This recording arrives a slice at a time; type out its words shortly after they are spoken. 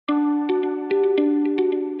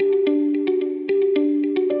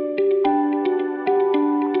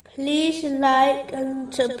like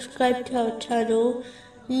and subscribe to our channel.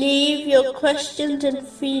 Leave your questions and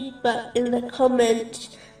feedback in the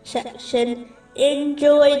comments section.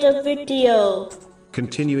 Enjoy the video.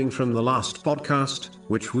 Continuing from the last podcast,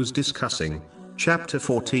 which was discussing chapter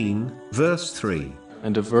 14, verse 3.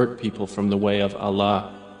 And avert people from the way of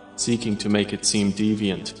Allah, seeking to make it seem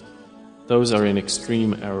deviant. Those are in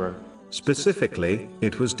extreme error. Specifically,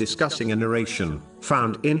 it was discussing a narration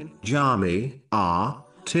found in Jami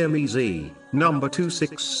Tirmizi, number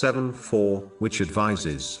 2674, which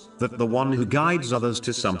advises that the one who guides others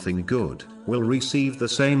to something good will receive the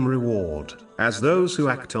same reward as those who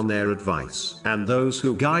act on their advice, and those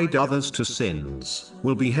who guide others to sins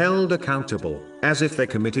will be held accountable as if they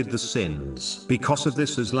committed the sins. Because of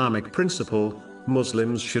this Islamic principle,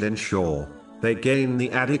 Muslims should ensure they gain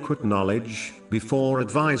the adequate knowledge before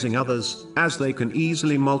advising others, as they can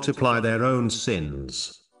easily multiply their own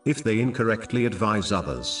sins if they incorrectly advise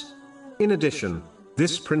others. In addition,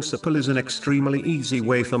 this principle is an extremely easy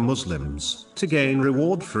way for Muslims to gain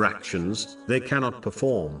reward for actions they cannot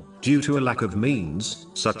perform due to a lack of means,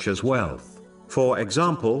 such as wealth. For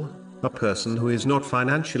example, a person who is not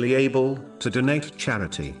financially able to donate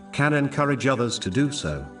charity can encourage others to do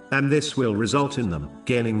so, and this will result in them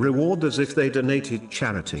gaining reward as if they donated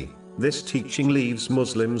charity. This teaching leaves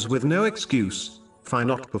Muslims with no excuse for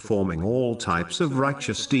not performing all types of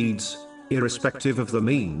righteous deeds, irrespective of the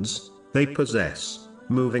means they possess.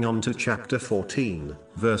 Moving on to chapter 14,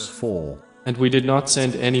 verse 4. And we did not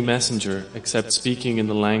send any messenger except speaking in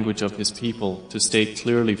the language of his people to state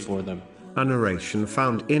clearly for them. A narration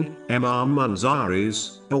found in Imam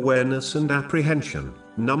Manzari's Awareness and Apprehension,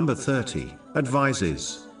 number 30,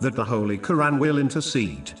 advises that the Holy Quran will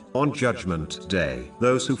intercede on Judgment Day.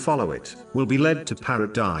 Those who follow it will be led to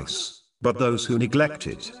paradise, but those who neglect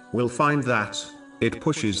it will find that it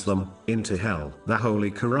pushes them into hell. The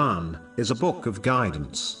Holy Quran is a book of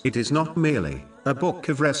guidance. It is not merely a book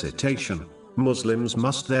of recitation. Muslims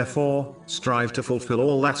must therefore strive to fulfill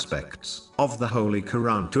all aspects of the Holy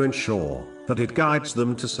Quran to ensure that it guides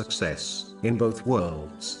them to success in both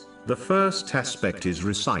worlds. The first aspect is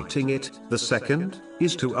reciting it, the second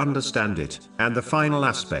is to understand it, and the final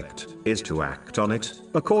aspect is to act on it,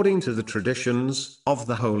 according to the traditions of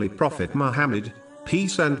the Holy Prophet Muhammad,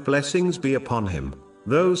 peace and blessings be upon him.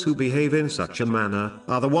 Those who behave in such a manner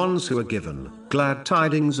are the ones who are given glad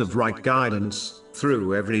tidings of right guidance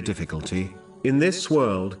through every difficulty in this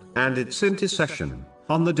world and its intercession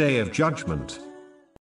on the Day of Judgment.